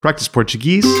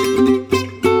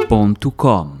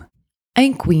practiceportuguese.com.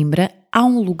 Em Coimbra, há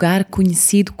um lugar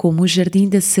conhecido como o Jardim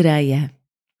da Sereia.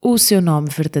 O seu nome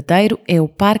verdadeiro é o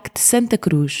Parque de Santa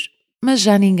Cruz, mas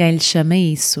já ninguém lhe chama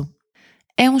isso.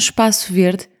 É um espaço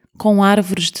verde com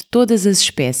árvores de todas as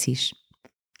espécies.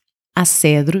 Há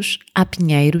cedros, há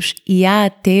pinheiros e há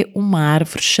até uma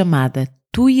árvore chamada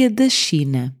tuia da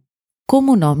China.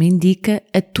 Como o nome indica,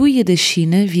 a tuia da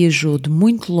China viajou de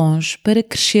muito longe para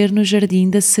crescer no Jardim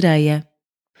da Sereia.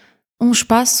 Um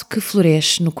espaço que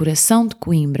floresce no coração de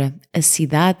Coimbra, a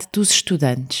cidade dos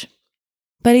estudantes.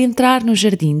 Para entrar no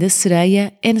Jardim da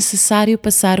Sereia é necessário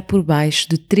passar por baixo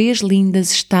de 3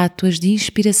 lindas estátuas de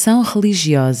inspiração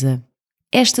religiosa.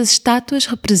 Estas estátuas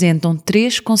representam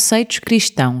 3 conceitos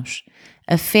cristãos: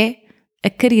 a fé, a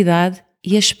caridade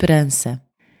e a esperança.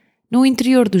 No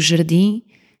interior do jardim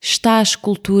está a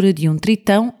escultura de um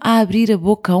tritão a abrir a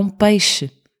boca a um peixe.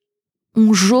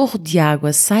 Um jorro de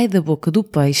água sai da boca do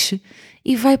peixe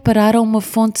e vai parar a uma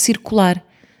fonte circular,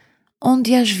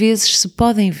 onde às vezes se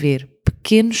podem ver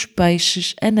pequenos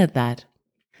peixes a nadar.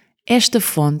 Esta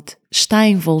fonte está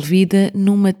envolvida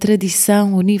numa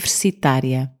tradição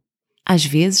universitária. Às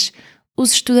vezes,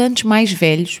 os estudantes mais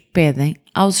velhos pedem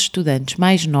aos estudantes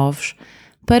mais novos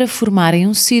para formarem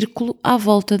um círculo à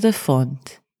volta da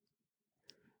fonte.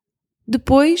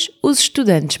 Depois, os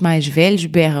estudantes mais velhos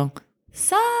berram: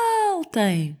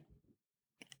 "Saltem!".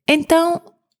 Então,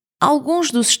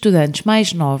 alguns dos estudantes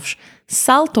mais novos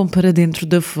saltam para dentro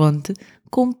da fonte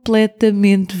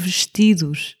completamente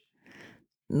vestidos.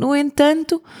 No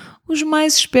entanto, os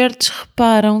mais espertos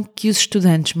reparam que os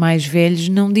estudantes mais velhos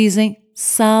não dizem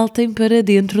 "saltem para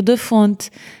dentro da fonte"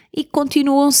 e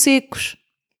continuam secos.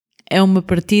 É uma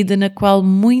partida na qual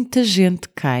muita gente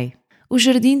cai. O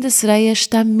Jardim da Sereia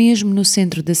está mesmo no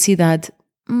centro da cidade,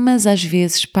 mas às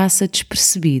vezes passa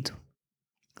despercebido.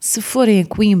 Se forem a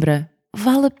Coimbra,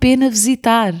 vale a pena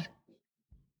visitar.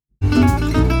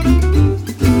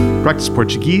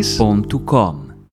 practiceportuguese.com